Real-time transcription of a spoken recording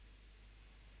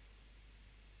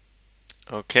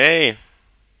Okay,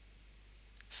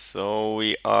 so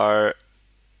we are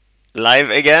live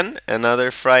again.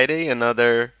 Another Friday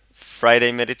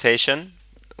meditation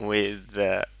with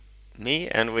me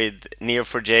and with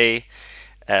Neo4j,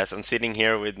 as I'm sitting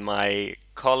here with my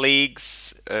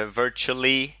colleagues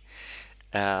virtually,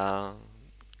 uh,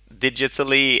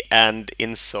 digitally, and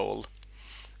in soul.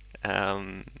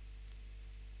 Um,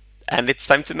 and it's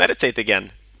time to meditate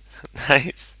again.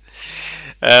 Nice.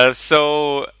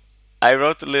 So I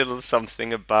wrote a little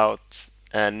something about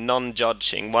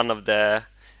non-judging, one of the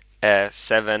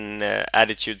seven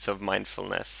attitudes of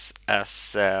mindfulness,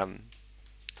 as Jon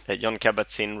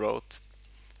Kabat-Zinn wrote.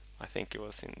 I think it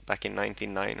was in back in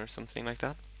 1909 or something like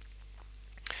that.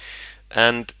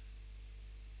 And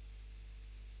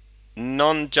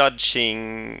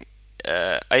non-judging,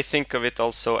 I think of it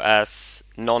also as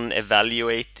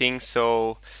non-evaluating.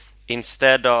 So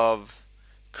instead of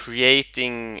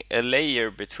creating a layer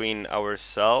between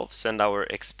ourselves and our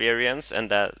experience,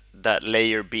 and that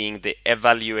layer being the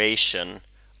evaluation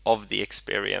of the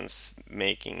experience,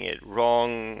 making it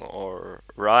wrong or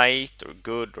right or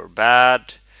good or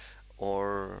bad,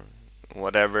 or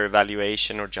whatever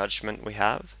evaluation or judgment we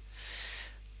have.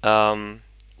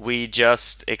 We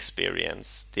just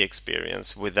experience the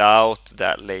experience without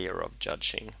that layer of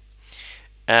judging.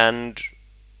 And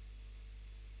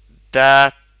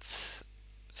that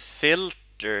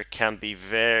filter can be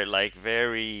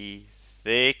very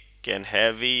thick and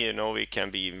heavy. It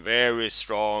can be very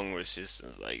strong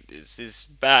resistance, like this is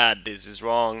bad, this is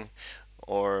wrong,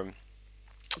 or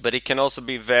but it can also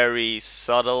be very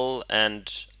subtle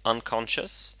and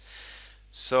unconscious.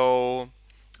 So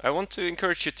I want to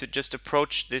encourage you to just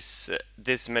approach this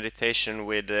meditation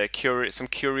with some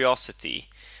curiosity.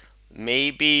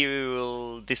 Maybe you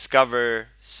will discover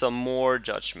some more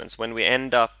judgments when we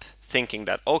end up thinking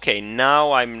that, okay,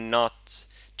 now I'm not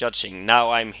judging,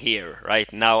 now I'm here,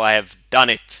 right? Now I have done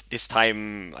it. This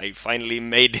time I finally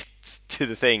made it to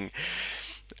the thing.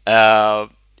 Uh,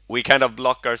 we kind of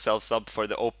block ourselves up for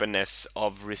the openness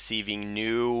of receiving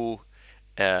new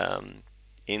um,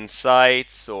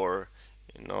 insights, or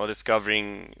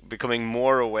discovering, becoming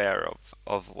more aware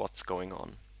of what's going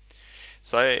on.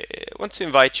 So I want to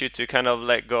invite you to kind of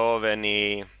let go of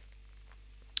any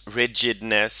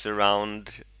rigidness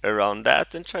around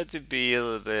that, and try to be a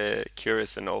little bit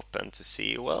curious and open to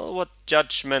see, well, what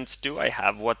judgments do I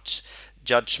have? What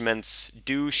judgments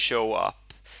do show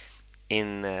up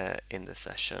in the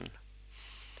session?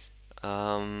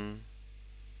 Um,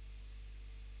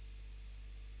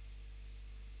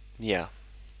 yeah.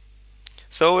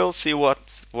 So we'll see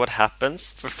what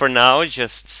happens. For now,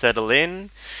 just settle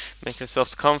in, make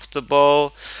yourselves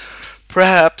comfortable.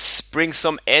 Perhaps bring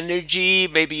some energy.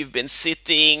 Maybe you've been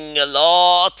sitting a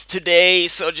lot today,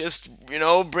 so just,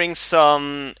 bring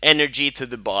some energy to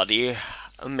the body.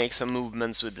 Make some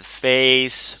movements with the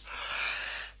face.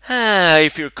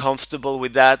 If you're comfortable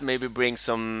with that, maybe bring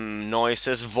some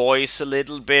noises, voice a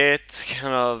little bit,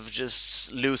 kind of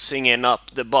just loosening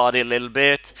up the body a little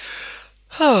bit.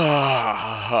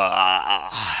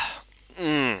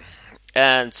 Mm.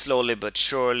 And slowly but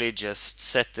surely just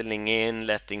settling in,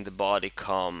 letting the body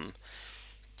come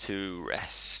to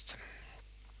rest.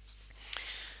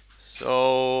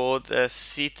 So the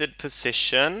seated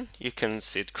position, you can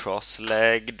sit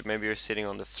cross-legged. Maybe you're sitting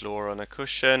on the floor on a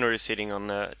cushion, or you're sitting on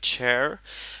a chair.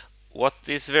 What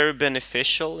is very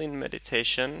beneficial in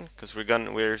meditation, because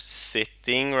we're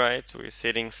sitting, right? So we're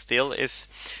sitting still, is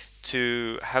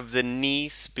to have the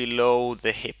knees below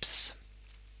the hips.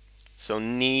 So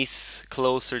knees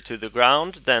closer to the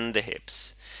ground than the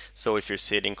hips. So if you're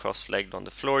sitting cross-legged on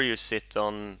the floor, you sit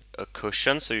on a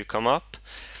cushion, so you come up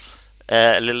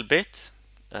a little bit.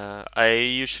 I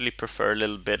usually prefer a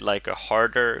little bit like a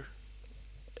harder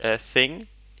thing. You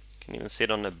can even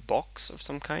sit on a box of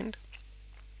some kind.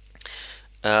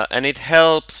 And it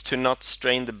helps to not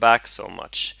strain the back so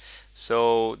much.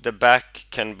 So the back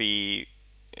can be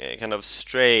kind of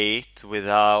straight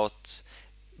without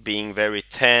being very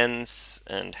tense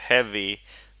and heavy,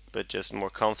 but just more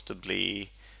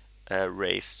comfortably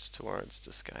raised towards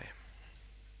the sky.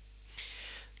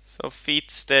 So feet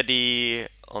steady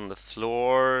on the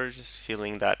floor, just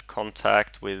feeling that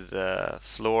contact with the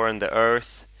floor and the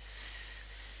earth.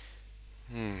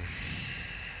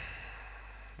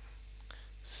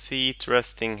 Seat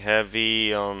resting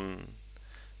heavy on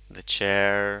the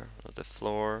chair or the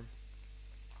floor,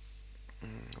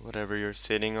 whatever you're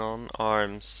sitting on.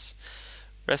 Arms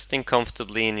resting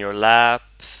comfortably in your lap,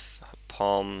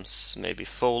 palms maybe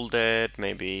folded,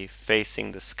 maybe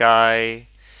facing the sky,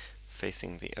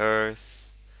 facing the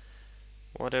earth,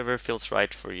 whatever feels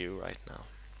right for you right now.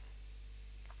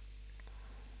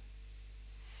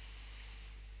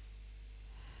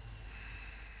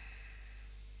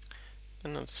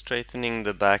 And I'm straightening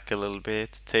the back a little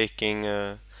bit, taking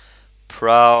a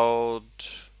proud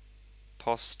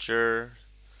posture,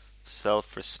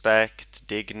 self-respect,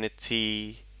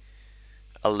 dignity,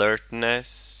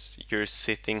 alertness. You're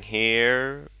sitting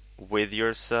here with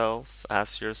yourself,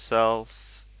 as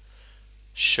yourself,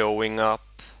 showing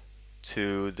up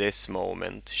to this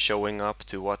moment, showing up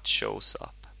to what shows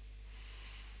up.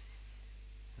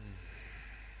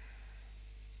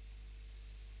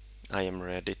 I am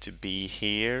ready to be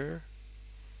here.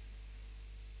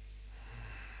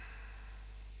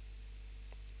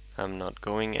 I'm not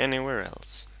going anywhere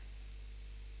else.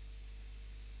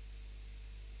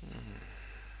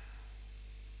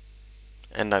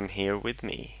 And I'm here with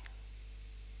me,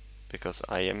 because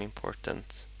I am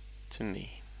important to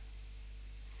me.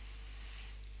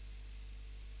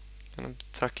 And I'm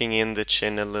tucking in the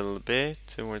chin a little bit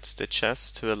towards the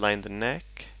chest to align the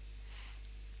neck.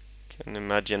 Can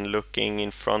imagine looking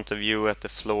in front of you at the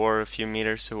floor a few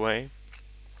meters away.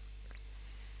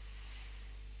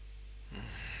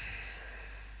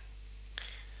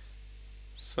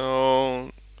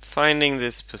 So, finding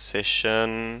this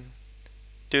position,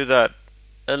 do that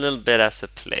a little bit as a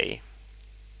play.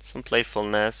 Some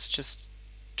playfulness, just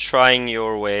trying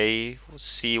your way,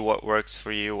 see what works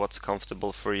for you, what's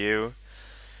comfortable for you.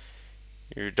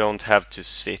 You don't have to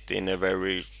sit in a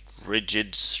very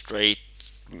rigid, straight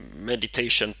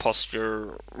meditation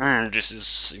posture. This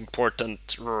is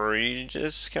important. You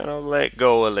just kind of let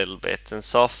go a little bit and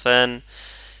soften.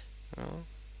 You know,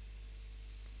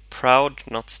 proud,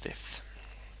 not stiff.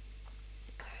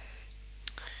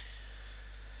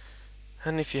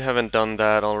 And if you haven't done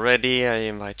that already, I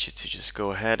invite you to just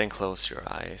go ahead and close your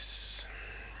eyes.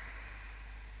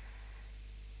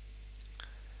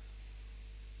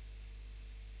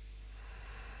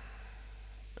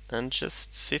 And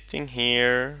just sitting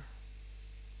here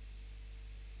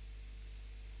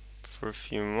for a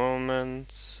few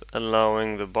moments,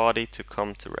 allowing the body to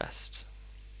come to rest.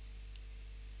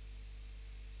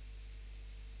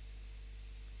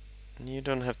 You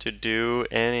don't have to do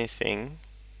anything.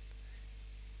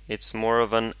 It's more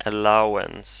of an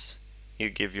allowance. You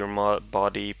give your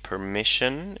body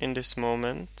permission in this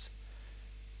moment.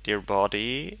 Dear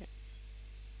body,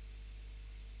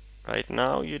 right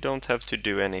now you don't have to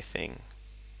do anything.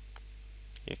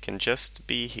 You can just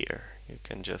be here. You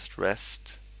can just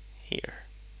rest here.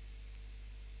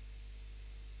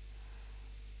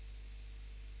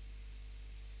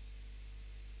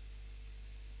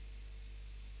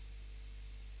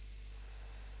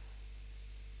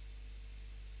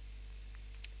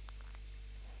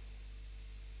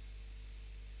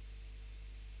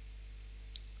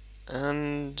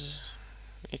 And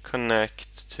we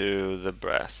connect to the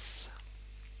breath.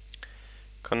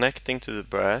 Connecting to the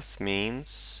breath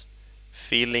means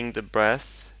feeling the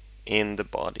breath in the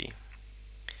body.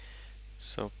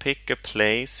 So pick a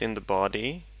place in the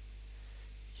body.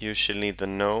 Usually the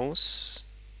nose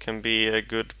can be a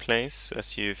good place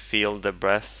as you feel the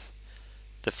breath,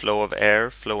 the flow of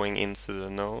air flowing into the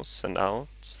nose and out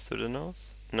through the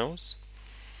nose.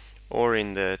 Or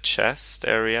in the chest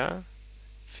area,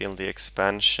 feel the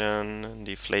expansion and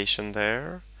deflation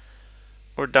there.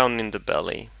 Or down in the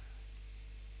belly.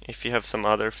 If you have some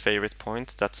other favorite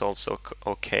point, that's also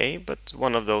okay, but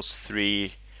one of those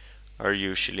three are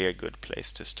usually a good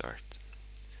place to start.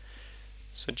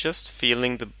 So just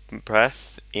feeling the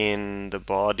breath in the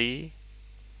body.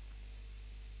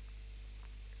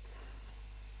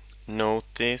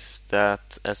 Notice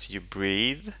that as you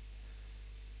breathe,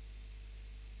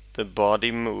 the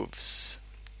body moves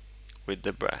with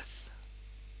the breath.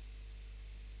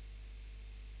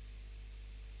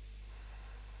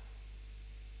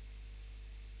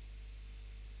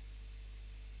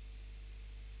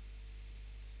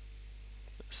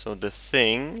 So the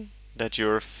thing that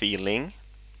you're feeling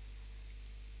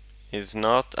is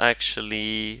not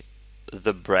actually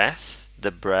the breath.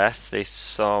 The breath is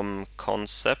some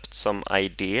concept, some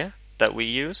idea that we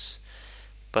use,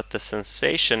 but the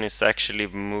sensation is actually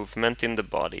movement in the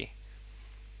body,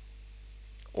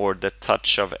 or the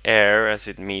touch of air as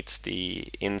it meets the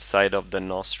inside of the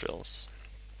nostrils.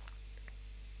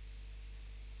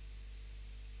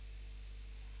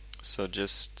 So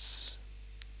just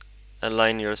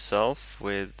align yourself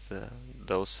with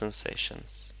those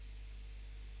sensations.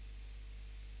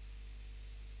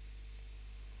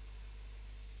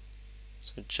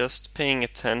 So just paying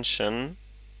attention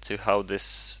to how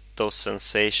those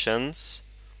sensations,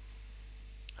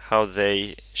 how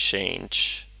they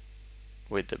change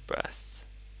with the breath.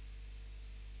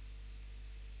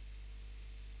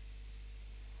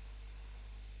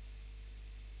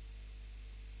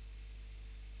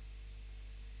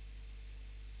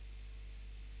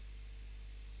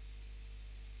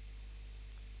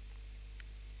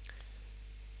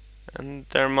 And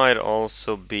there might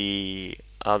also be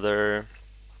other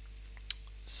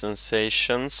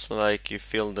sensations, like you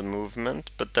feel the movement,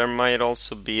 but there might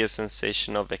also be a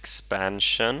sensation of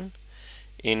expansion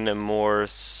in a more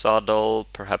subtle,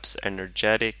 perhaps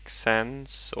energetic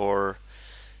sense, or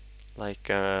like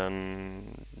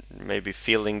maybe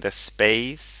feeling the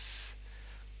space,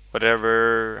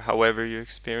 whatever, however you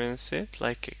experience it,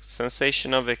 like a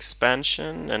sensation of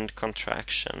expansion and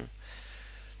contraction.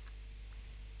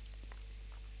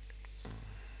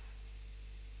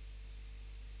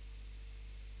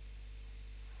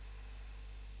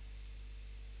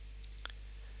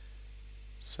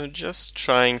 So just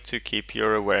trying to keep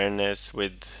your awareness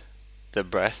with the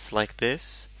breath like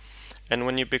this. And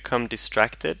when you become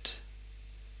distracted,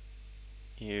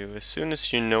 as soon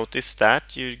as you notice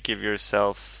that, you give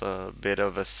yourself a bit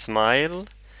of a smile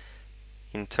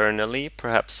internally,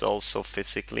 perhaps also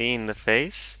physically in the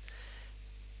face.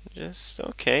 Just,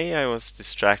 okay, I was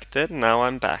distracted, now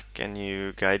I'm back. And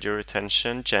you guide your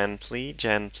attention gently,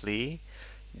 gently,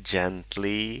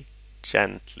 gently,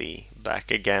 gently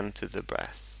back again to the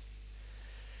breath.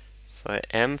 So I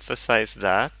emphasize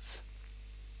that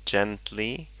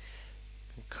gently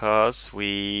because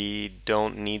we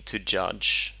don't need to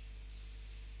judge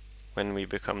when we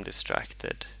become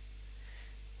distracted.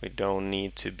 We don't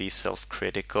need to be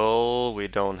self-critical. We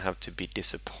don't have to be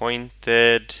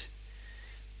disappointed.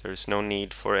 There's no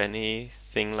need for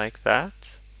anything like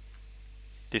that.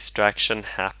 Distraction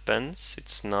happens.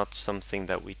 It's not something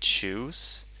that we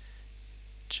choose.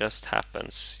 It just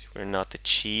happens. We're not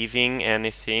achieving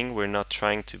anything. We're not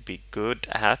trying to be good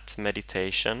at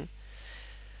meditation.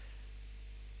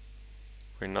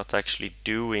 We're not actually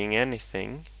doing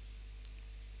anything.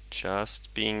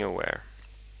 Just being aware.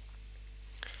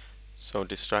 So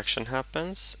distraction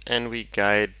happens and we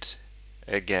guide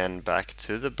again back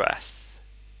to the breath.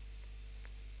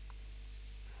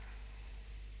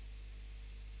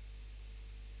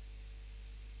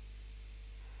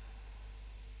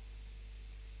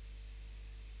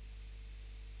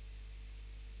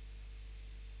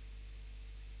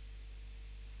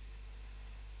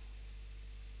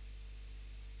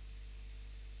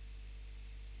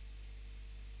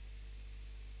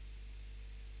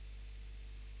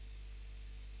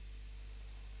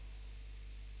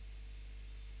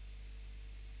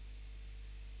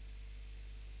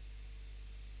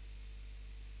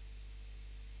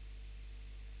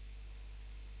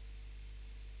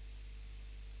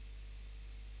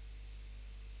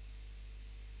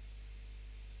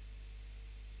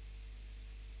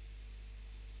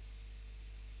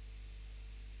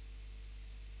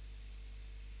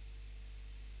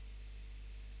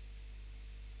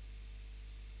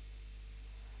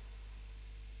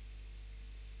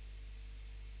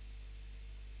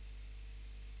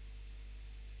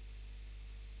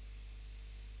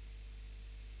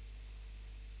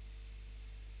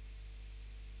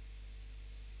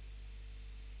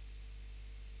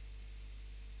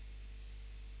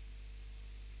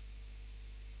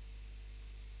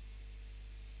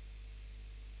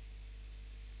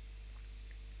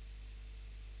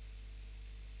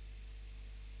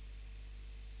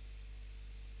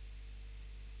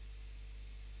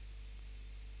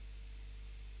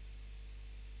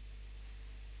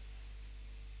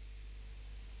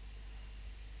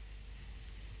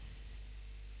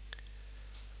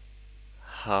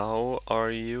 How are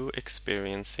you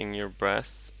experiencing your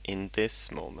breath in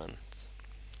this moment?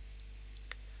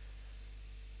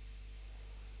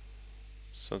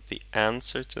 So the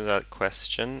answer to that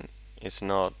question is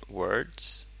not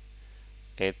words,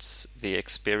 it's the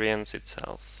experience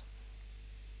itself.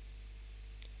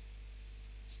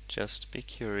 Just be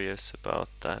curious about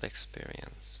that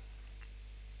experience.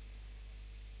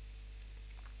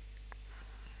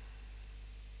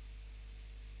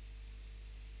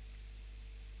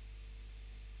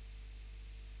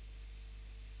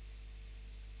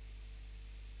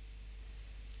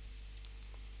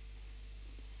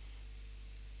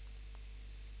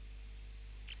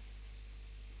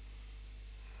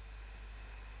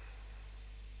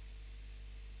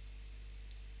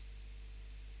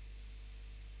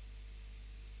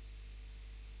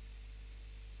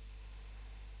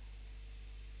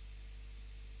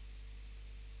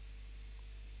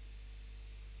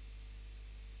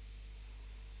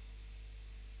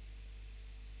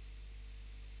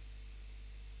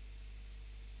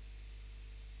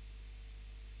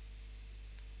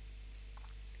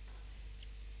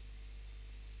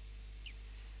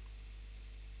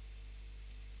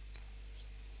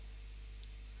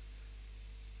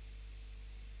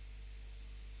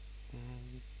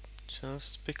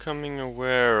 Just becoming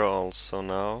aware also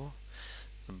now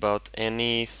about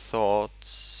any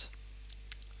thoughts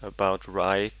about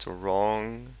right or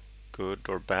wrong, good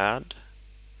or bad.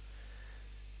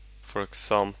 For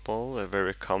example, a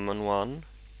very common one: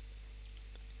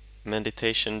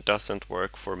 meditation doesn't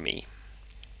work for me,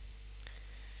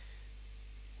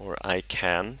 or I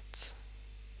can't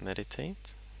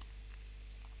meditate.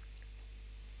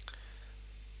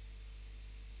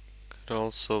 Could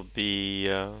also be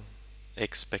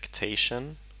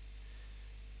expectation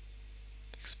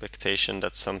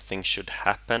that something should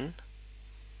happen,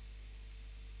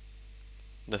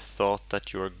 the thought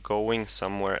that you're going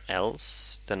somewhere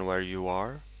else than where you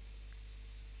are,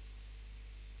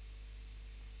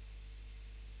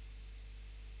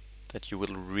 that you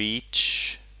will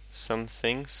reach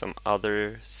something, some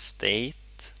other state.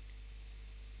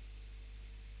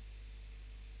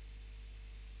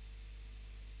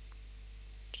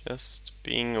 Just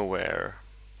being aware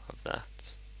of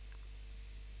that.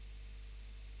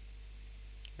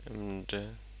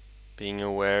 And being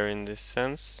aware in this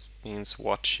sense means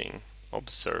watching,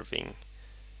 observing,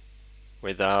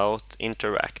 without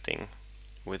interacting,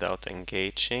 without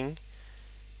engaging,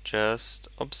 just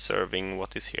observing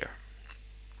what is here.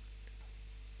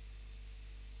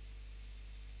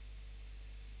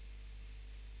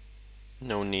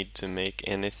 No need to make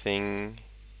any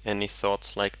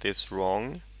thoughts like this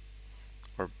wrong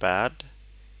or bad.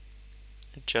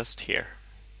 Just here.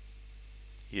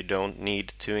 You don't need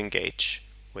to engage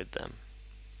with them.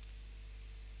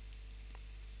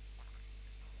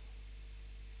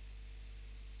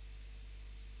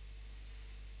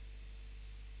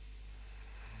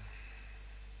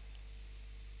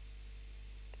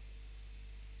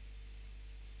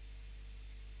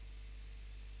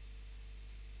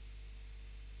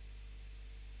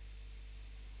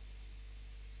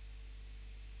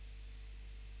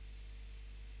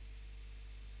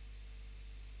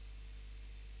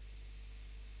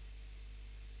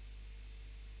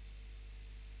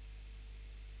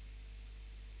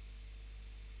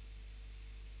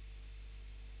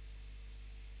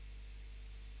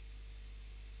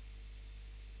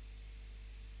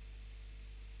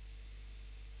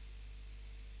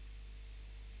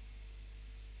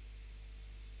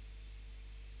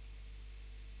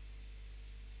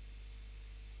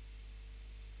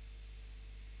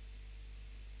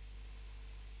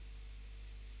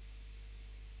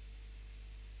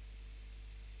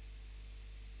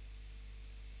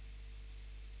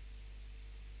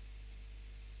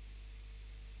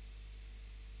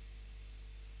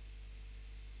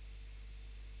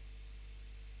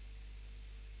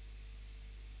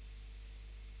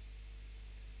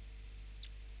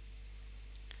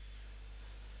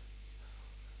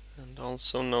 And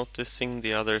also noticing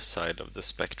the other side of the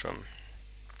spectrum.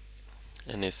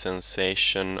 Any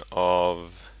sensation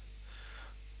of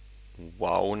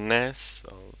wowness,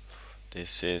 of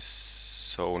this is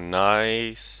so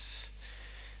nice,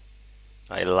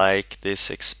 I like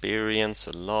this experience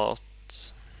a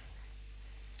lot,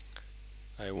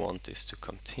 I want this to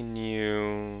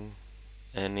continue.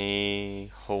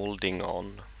 Any holding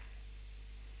on.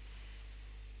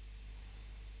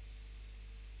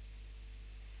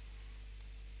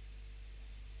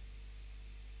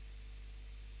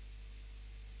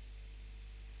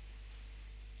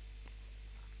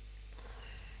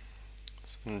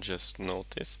 So just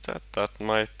notice that that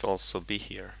might also be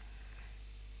here.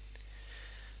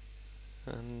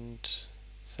 And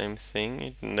same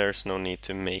thing, there's no need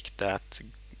to make that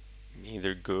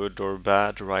either good or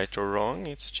bad, right or wrong,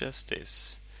 it's just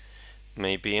this.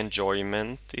 Maybe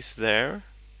enjoyment is there.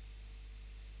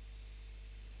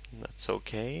 That's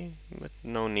okay, but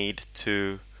no need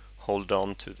to hold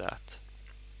on to that.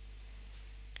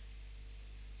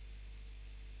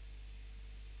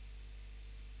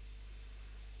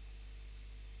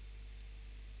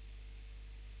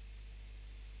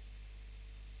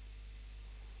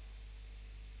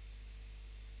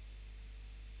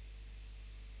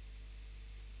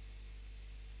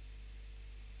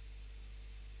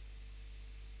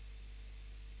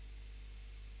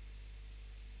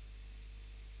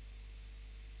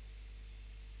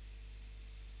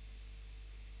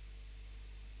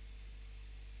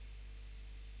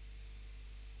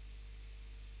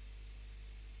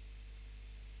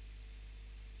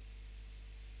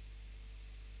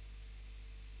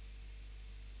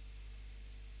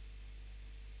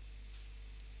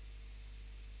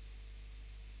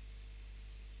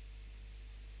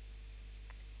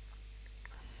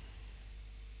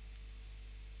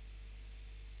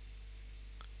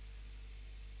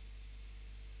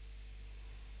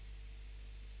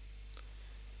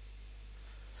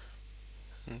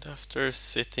 And after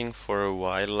sitting for a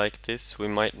while like this, we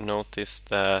might notice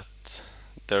that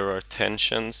there are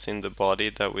tensions in the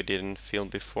body that we didn't feel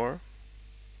before.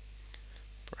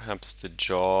 Perhaps the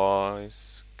jaw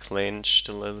is clenched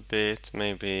a little bit,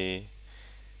 maybe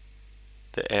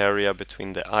the area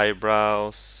between the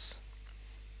eyebrows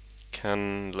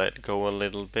can let go a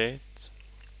little bit.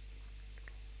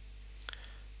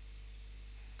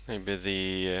 Maybe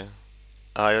the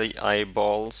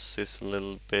eyeballs is a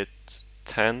little bit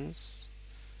tense.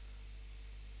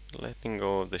 Letting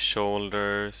go of the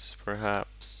shoulders,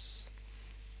 perhaps.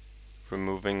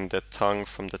 Removing the tongue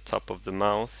from the top of the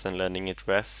mouth and letting it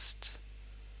rest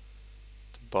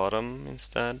at the bottom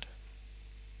instead.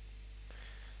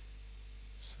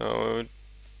 So,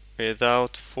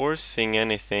 without forcing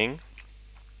anything,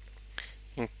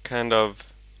 you can kind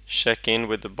of check in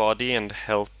with the body and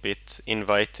help it,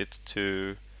 invite it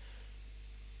to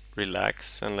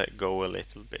relax and let go a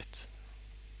little bit.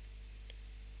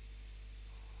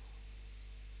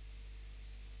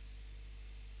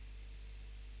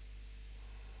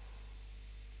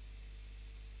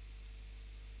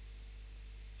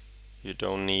 You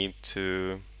don't need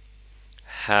to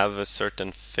have a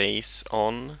certain face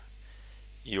on,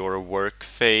 your work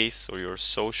face or your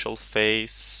social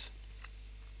face.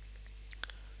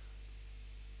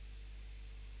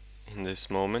 In this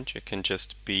moment, you can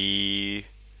just be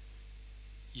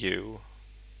you.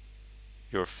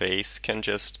 Your face can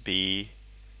just be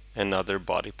another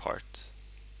body part.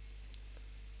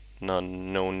 No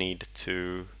need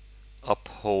to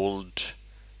uphold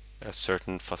a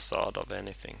certain facade of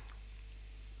anything.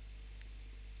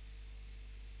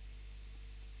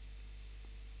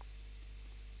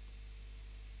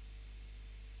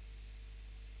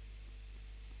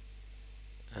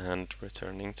 And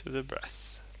returning to the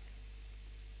breath.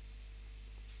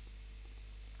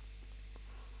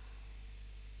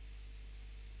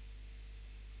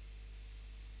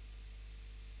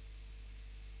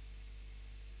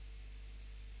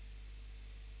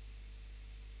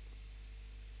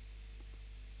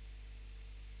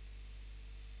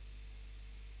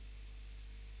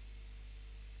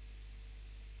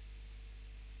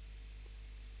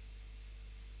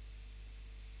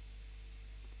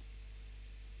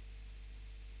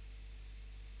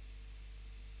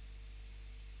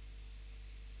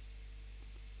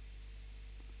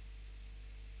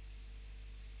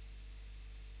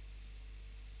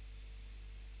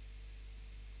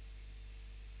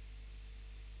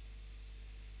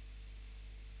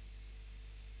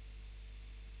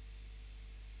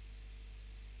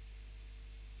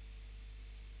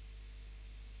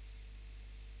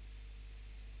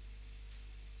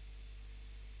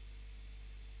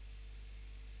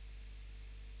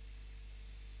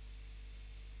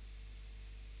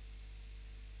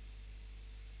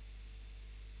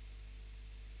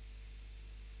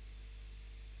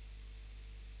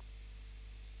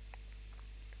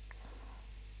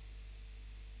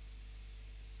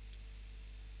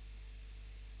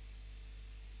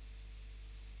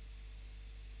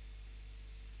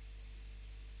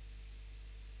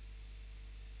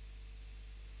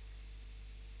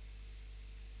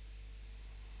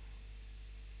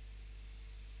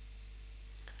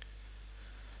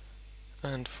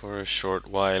 And for a short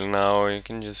while now, you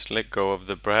can just let go of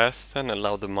the breath and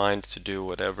allow the mind to do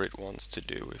whatever it wants to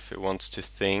do. If it wants to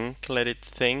think, let it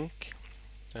think.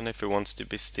 And if it wants to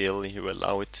be still, you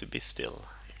allow it to be still.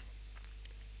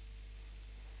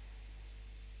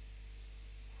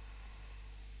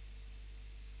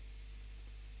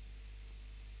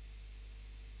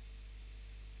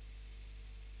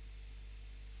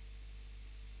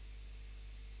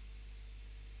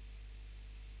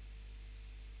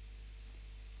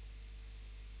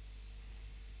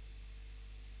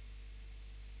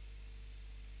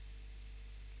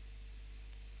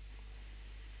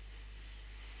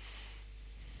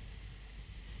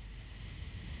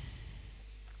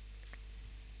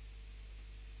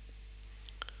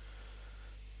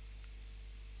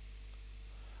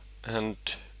 And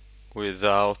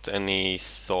without any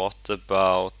thought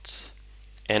about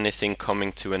anything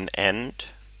coming to an end,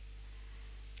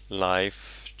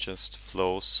 life just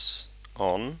flows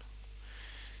on.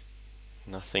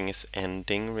 Nothing is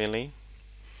ending really. You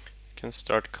can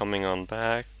start coming on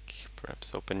back,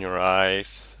 perhaps open your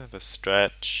eyes, have a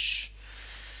stretch.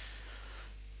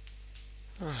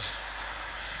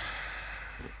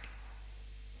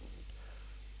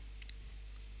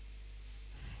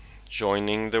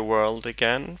 Joining the world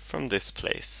again from this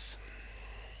place.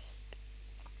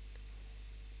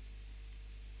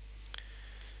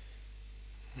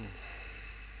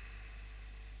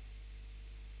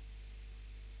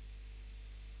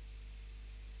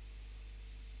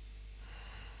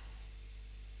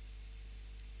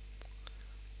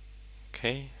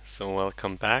 Okay, so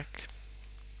welcome back.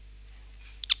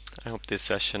 I hope this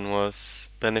session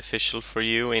was beneficial for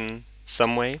you in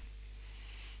some way,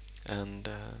 and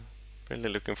really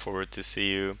looking forward to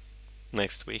see you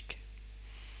next week.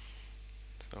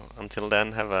 So until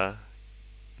then, have a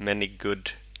many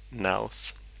good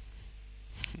nows.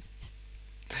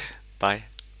 Bye.